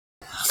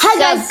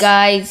up,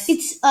 guys?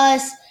 It's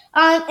us.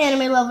 I'm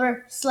anime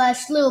lover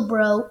 / little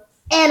bro.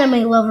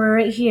 Anime lover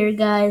right here,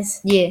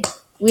 guys. Yeah,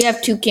 we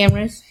have 2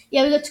 cameras.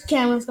 Yeah, we got 2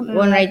 cameras.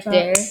 One right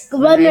there.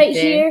 One right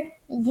here.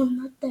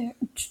 One right there.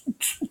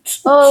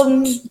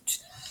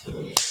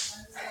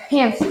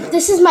 Hamster.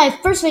 This is my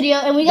first video,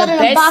 and we got The an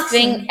best unboxing.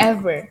 thing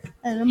ever.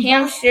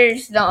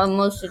 Hamster's the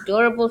most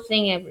adorable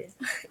thing ever.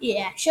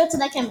 Yeah, show it to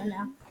that camera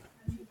now.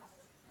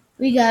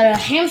 We got a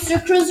hamster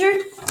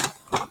cruiser.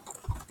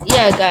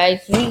 Yeah,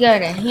 guys, we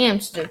got a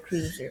hamster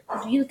cruiser.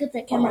 You look at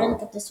that camera, I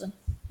look at this one.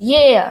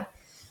 Yeah.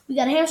 We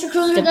got a hamster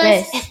cruiser, The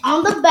guys. best. And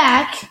on the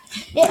back,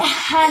 it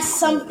has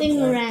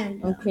something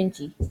random. I'm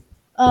cringy.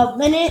 I'm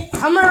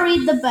gonna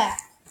read the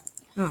back.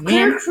 Oh,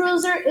 Clear man.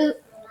 Cruiser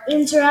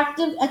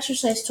interactive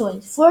exercise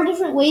toys. 4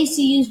 different ways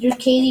to use your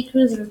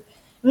Cruiser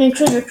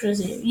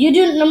Cruiser. You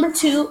do number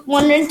 2,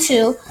 1 and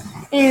 2,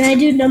 and I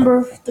do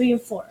number 3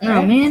 and 4. Oh,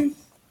 right? man.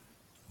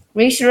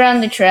 Race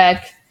around the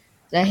track.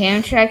 The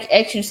hand track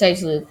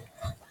exercise loop.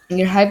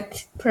 Your high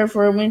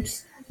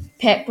performance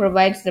pet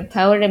provides the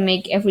power to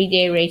make every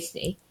day race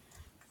day.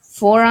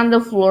 4 on the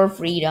floor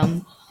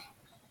freedom.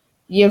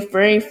 Your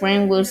furry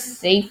friend will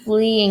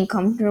safely and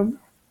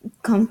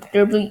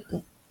comfortably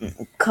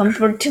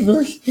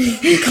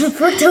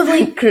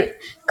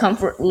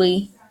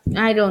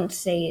I don't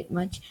say it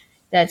much.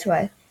 That's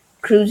why.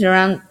 Cruise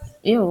around.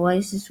 Ew, why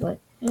is this what?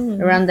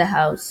 Around the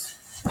house.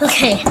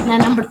 Okay, now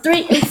number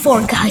 3 and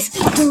 4, guys.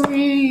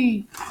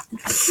 3,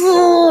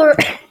 4.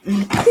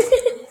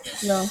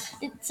 No.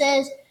 It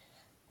says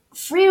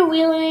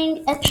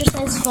freewheeling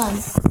exercise fun.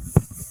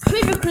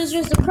 Critter Cruiser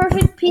is the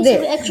perfect piece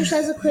of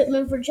exercise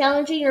equipment for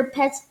challenging your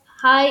pet's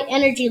high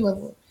energy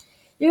level.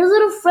 Your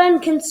little friend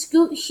can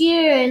scoot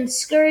here and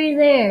scurry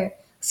there,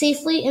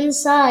 safely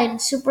inside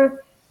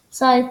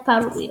super-sized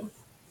power wheel.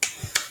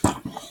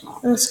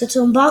 Let's get to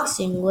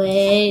unboxing.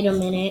 Wait a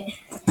minute.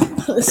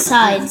 The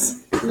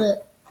sides.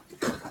 Look.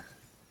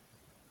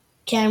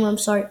 Camera, I'm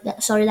sorry.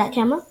 That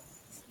camera.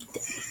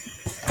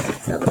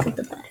 Now look at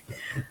the back.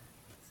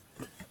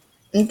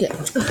 Okay,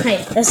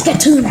 let's get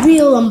to the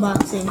real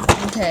unboxing.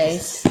 Okay.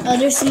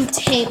 There's some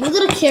tape. We're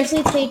gonna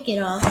carefully take it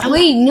off.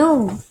 Wait,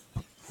 no.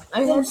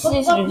 I got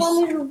scissors.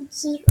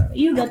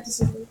 You got the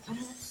scissors.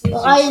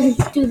 Well, I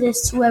do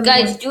this to everyone.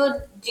 Guys, do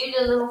the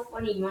little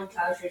funny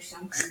montage or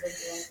something like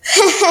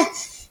that.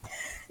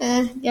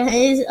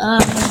 Guys,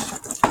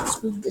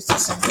 let's move this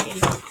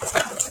aside.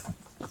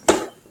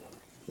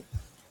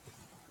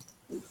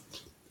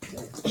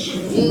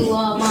 Do a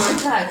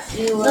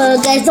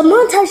montage. Guys, the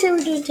montage that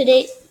we're doing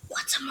today.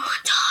 What's a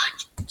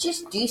montage?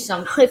 Just do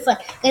something. Okay, fine.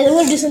 Guys, I'm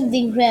gonna do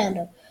something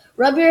random.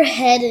 Pat your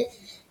head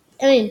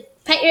and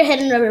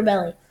rub your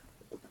belly.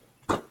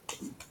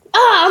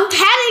 I'm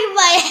patting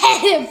my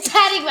head and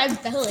patting my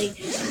belly.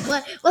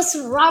 What's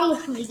wrong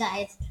with me,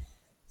 guys?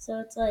 So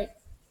it's like,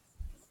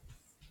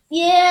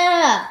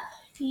 yeah.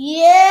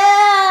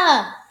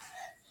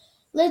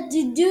 Let's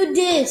do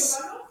this.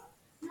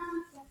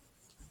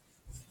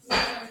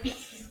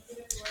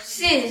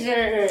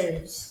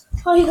 Scissors.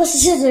 Oh, he got the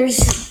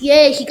scissors.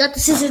 Yay, he got the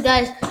scissors,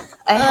 guys.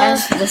 I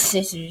have the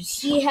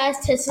scissors. He has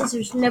 10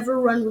 scissors. Never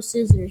run with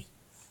scissors.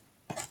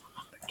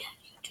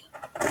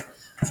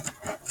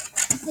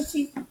 Let's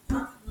see.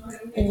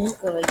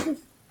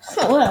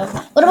 Oh, wow.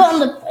 What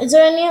about is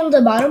there any on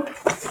the bottom?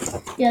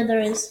 Yeah,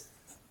 there is.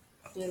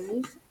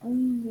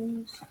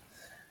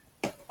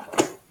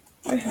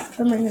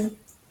 From right here.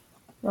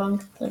 Wrong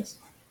place.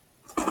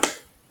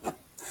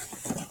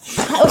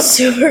 That was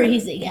super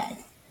easy, guys.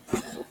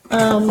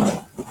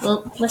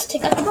 Well, let's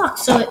take out the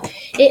box. So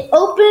it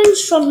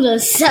opens from the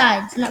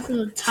sides, not from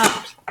the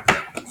top.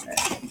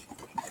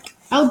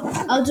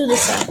 I'll do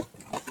this side.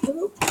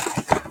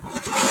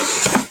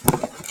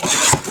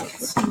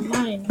 It's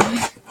mine.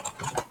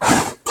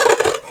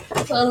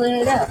 Pulling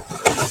it up.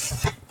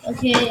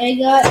 Okay, I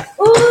got.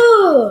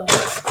 Ooh!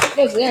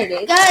 Look, there it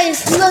is.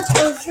 Guys, look,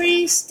 a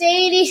free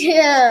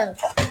stadium.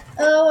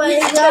 Oh my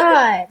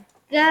god.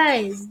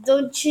 Guys,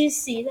 don't you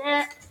see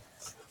that?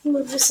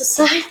 Move this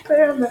aside, put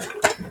it on the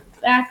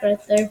back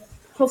right there.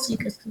 Hopefully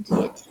you guys can see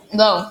it.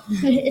 No.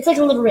 It's like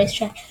a little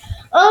racetrack.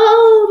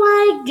 Oh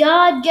my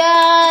god,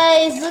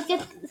 guys.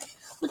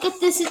 Look at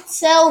this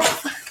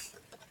itself.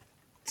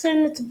 It's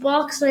in its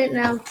box right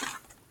now.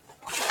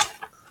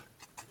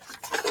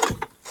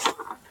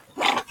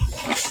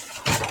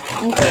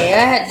 Okay,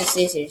 I had the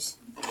scissors.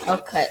 I'll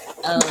cut.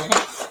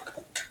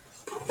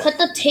 Cut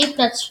the tape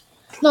cut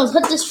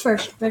this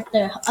first, right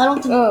there. I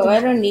don't think. Oh, I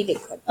don't need to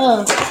cut.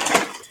 Oh.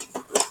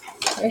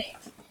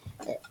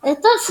 I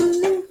thought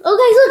something. Oh,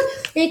 guys, look!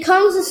 It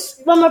comes.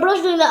 When my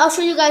brother's doing that, I'll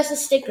show you guys the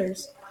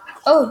stickers.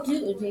 Oh,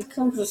 dude, it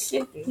comes with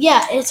stickers.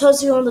 Yeah, it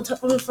tells you on the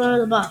front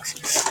of the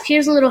box.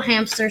 Here's a little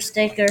hamster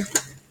sticker.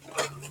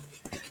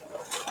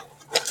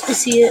 You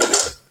see it?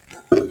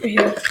 Right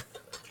here.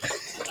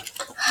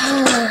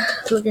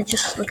 Look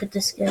at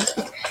this, guys.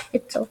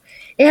 It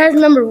has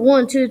number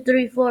 1, 2,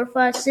 3, 4,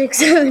 5, 6,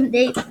 7,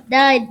 8,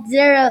 9,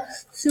 0.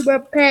 Super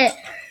pet.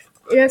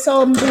 It's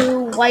all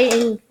blue,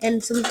 white,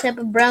 and some type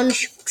of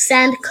brownish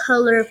sand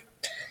color.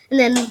 And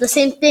then the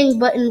same thing,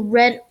 but in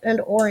red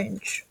and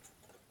orange.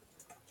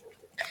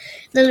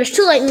 Then there's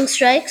 2 lightning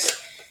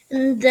strikes.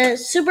 And the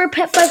Super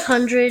Pet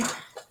 500,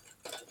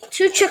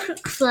 2 checkered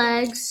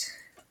flags,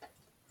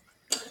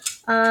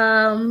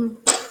 2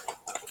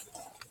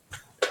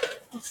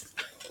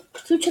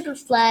 checkered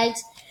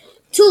flags,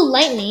 2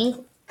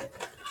 lightning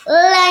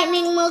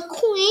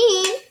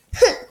McQueen.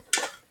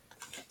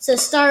 So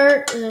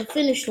start and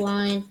finish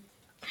line,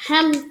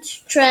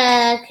 hamster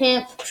track,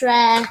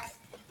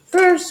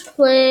 first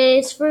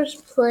place,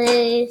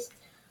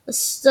 a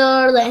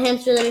star, that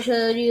hamster that I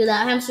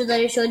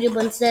showed you,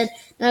 but instead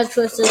now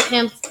choice is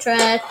hamster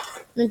track,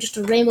 and then just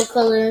a rainbow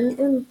color,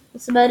 and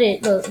that's about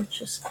it.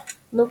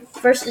 Look,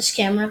 first this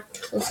camera.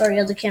 So sorry,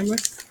 other camera.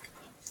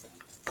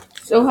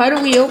 So how do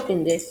we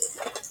open this?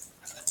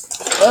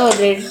 Oh,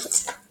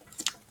 there's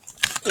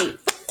tape.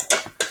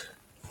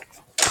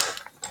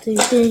 Do you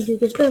think you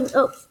can spin?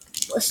 Oh,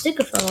 a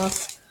sticker fell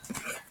off.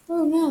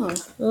 Oh no.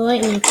 The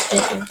lightning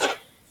sticker.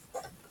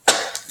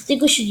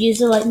 Think we should use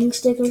the lightning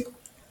sticker?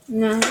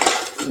 No.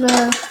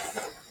 No.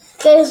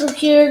 Guys, look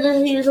here.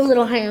 Here's a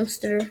little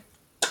hamster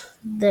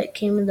that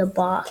came in the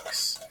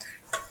box.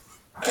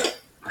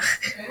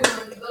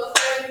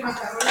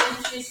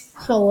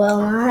 Oh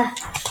well,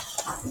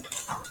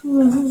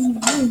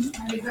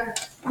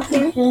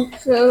 okay.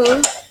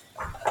 So,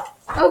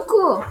 oh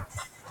cool.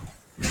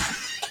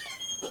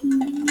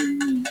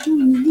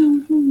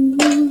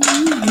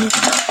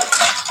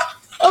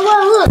 Oh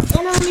wow, look!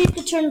 And now you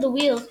can turn the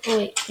wheels. Oh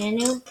wait, can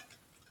you?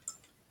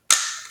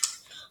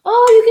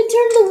 Oh, you can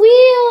turn the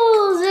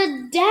wheels! That's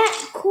that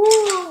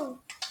cool!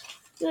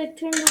 You like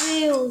turn the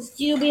wheels.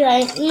 You'll be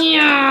like,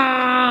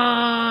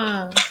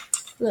 yeah.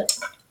 Look.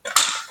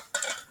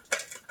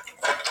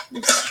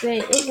 It's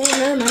straight.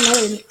 No.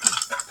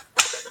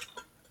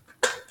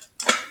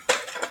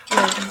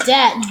 Like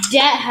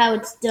that how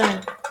it's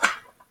done.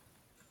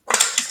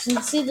 You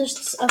can see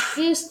there's a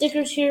few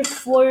stickers here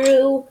for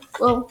you.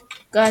 Well,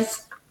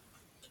 guys,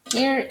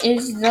 here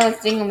is the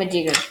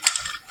thingamajigger.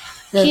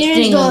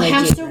 Here's the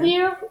hamster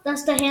wheel.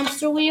 That's the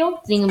hamster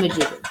wheel.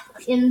 Thingamajigger.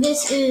 And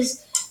this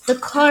is the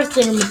car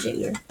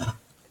thingamajigger.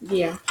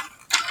 Yeah.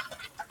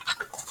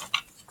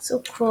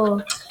 So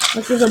cool.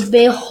 Look, there's a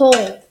big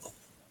hole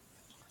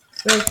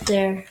right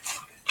there.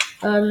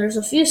 There's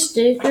a few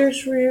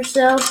stickers for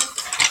yourself.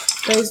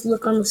 Guys,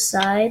 look on the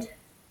side.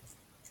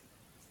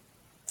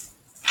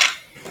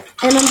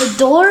 And on the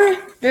door,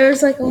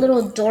 there's like a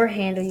little door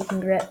handle you can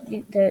grab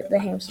the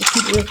hamster.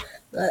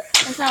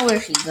 That's not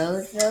where she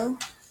goes, though.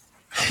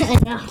 I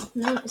know.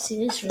 No, you can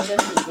see this right. She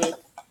did.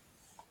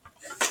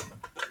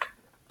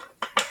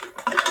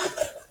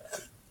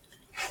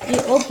 We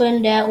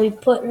opened that, we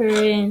put her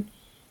in,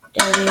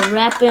 then we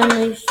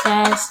rapidly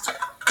fast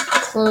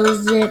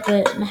close it,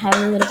 but how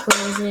we're gonna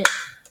close it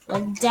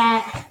like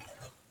that.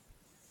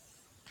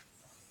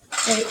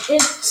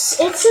 It's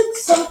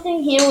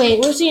something here. Wait,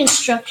 where's the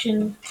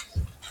instruction?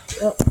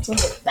 Oh, it's on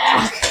the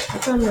back.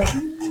 It's on the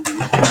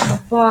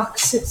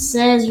box. It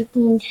says you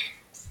can.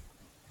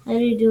 How do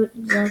you do it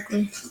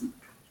exactly?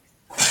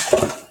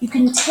 You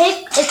can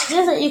take. It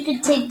says that you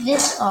can take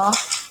this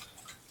off.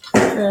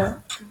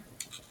 You're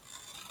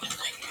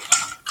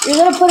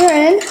gonna put her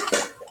in?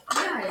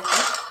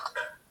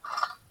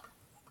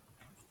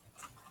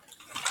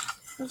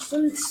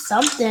 There's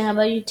something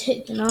about you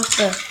taking off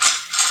the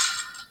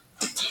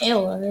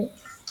tail of it.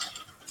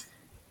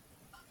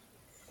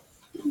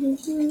 I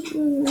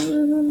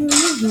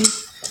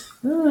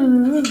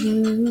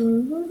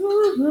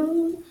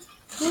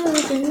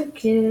don't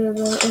care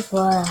about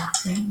what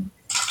happened.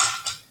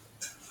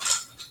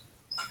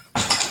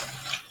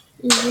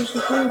 There's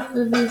supposed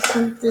to be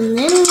something in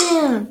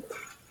there.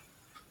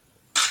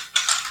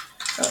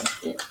 Oh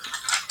shit.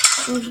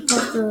 We're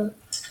supposed to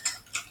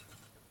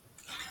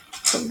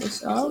take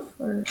this off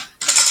or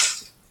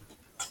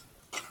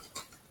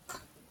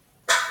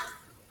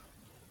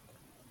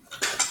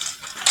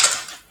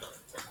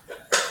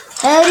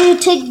how do you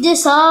take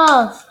this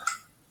off?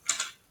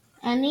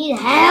 I need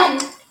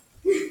help.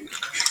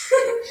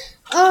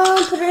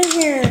 Oh, put her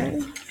here.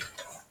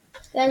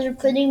 Guys, we're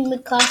putting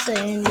Mikasa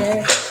in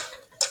there.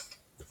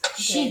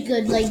 She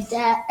good like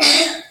that.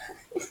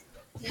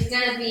 She's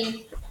gonna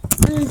be.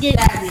 I'm gonna get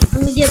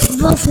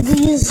both of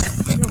these.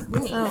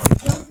 Oh.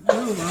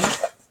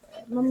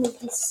 I'm gonna make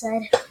this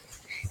side.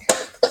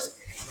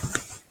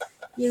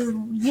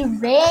 You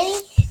ready?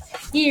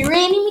 You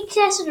ready,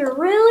 Mikasa, to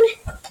run?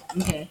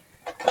 Okay.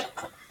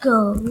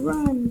 Go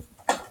run.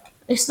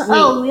 It's not. Wait.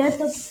 Oh, we have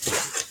to.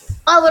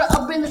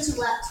 I'll bring the 2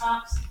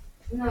 laptops.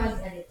 No, I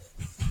got it.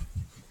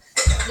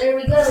 There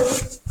we go.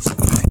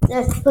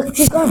 There, look,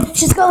 she's going.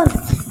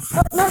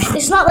 Oh, no,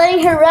 it's not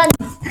letting her run.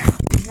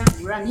 She's not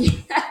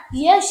running.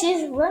 Yeah,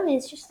 she's running.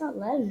 It's just not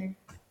letting her.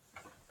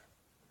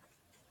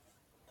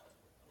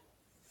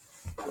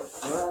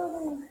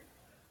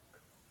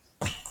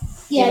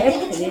 Yeah, I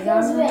think it's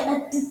because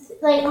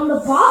like on the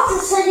box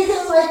it said you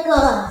can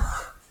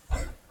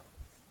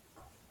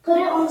put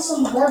it on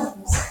some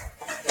levels.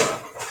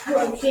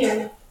 Like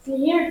here.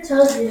 Here it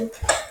tells you.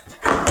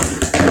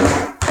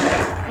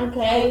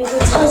 Okay.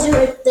 It tells you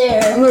right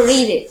there. I'm gonna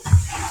read it.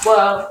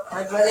 Well,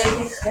 my brother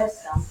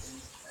discussed something.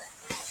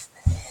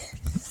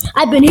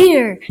 I've been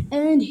here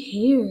and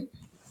here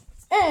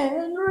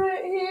and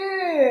right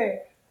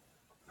here.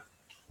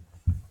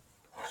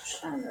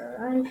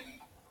 Alright.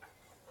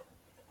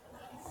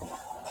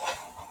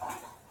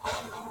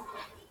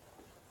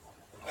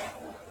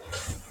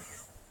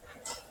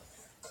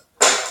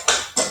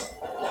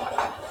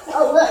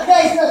 Oh look,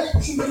 guys,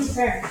 look, she's in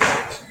turn.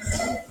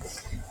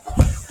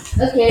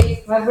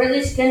 Okay, my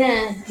brother's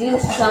gonna do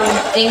some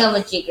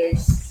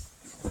thingamajiggers.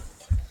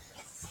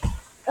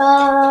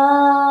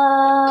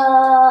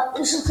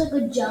 This looks like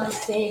a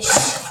jellyfish.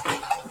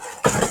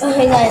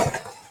 Okay, guys,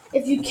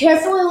 if you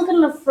carefully look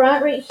in the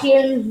front right here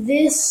in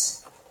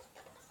this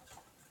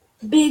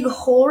big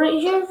hole right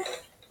here.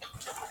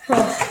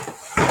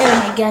 Oh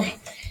my god.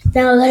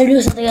 Now let's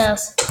do something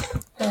else.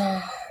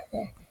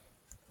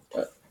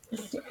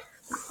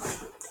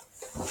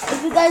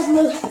 If you guys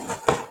look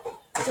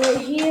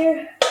right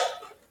here,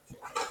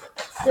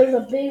 there's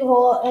a big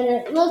hole and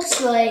it looks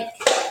like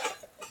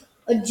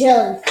a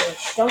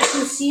jellyfish. Don't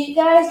you see it,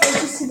 guys?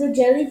 Don't you see the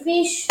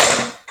jellyfish?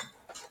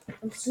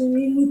 I'm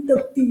swimming with the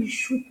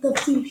fish,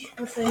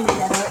 I'll show you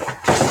that.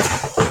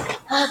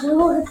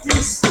 Look at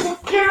these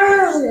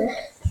stickers.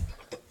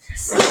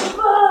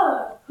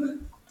 Super.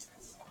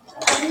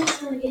 I'm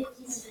just gonna get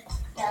these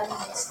down my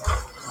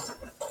stuff.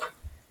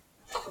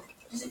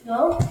 Does it go?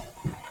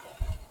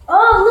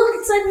 Oh, look,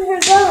 it's letting her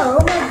go.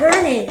 Oh my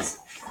goodness.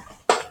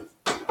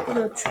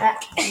 Little track.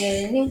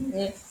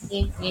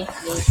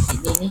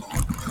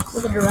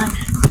 Look at her run.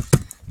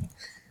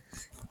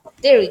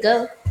 There we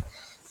go.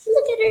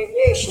 Look at her.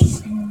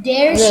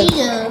 There she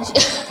goes.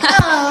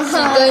 She's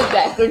going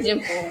backwards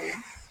and forwards.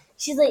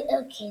 She's like,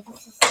 okay,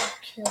 this is so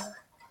cool.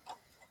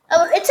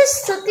 Oh, it's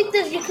just something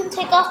that you can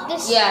take off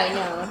this. Yeah, I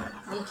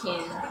know. You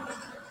can.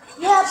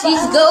 Yeah,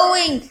 She's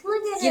going.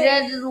 Look at Get her.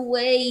 out of the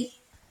way.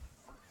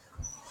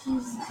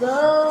 She's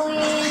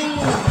going.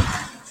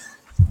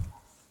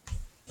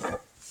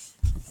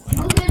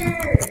 Look at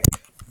her.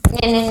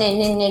 Yes.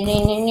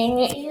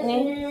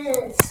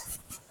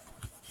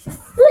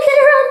 Look at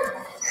her run.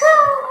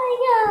 Oh my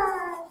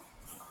god.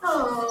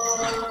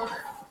 Oh.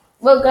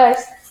 Well,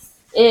 guys,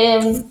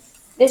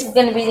 this is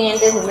gonna be the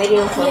end of the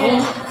video for me.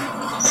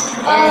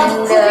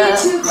 And for you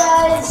too,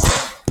 guys.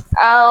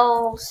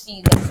 I'll see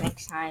you guys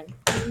next time.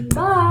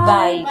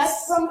 Bye. Bye. Bye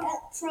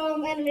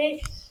from anime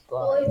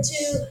boy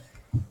to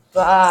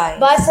Bye.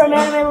 bye from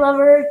anime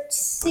lover.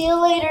 See you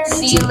later.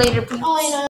 See you later, people. Oh, I know.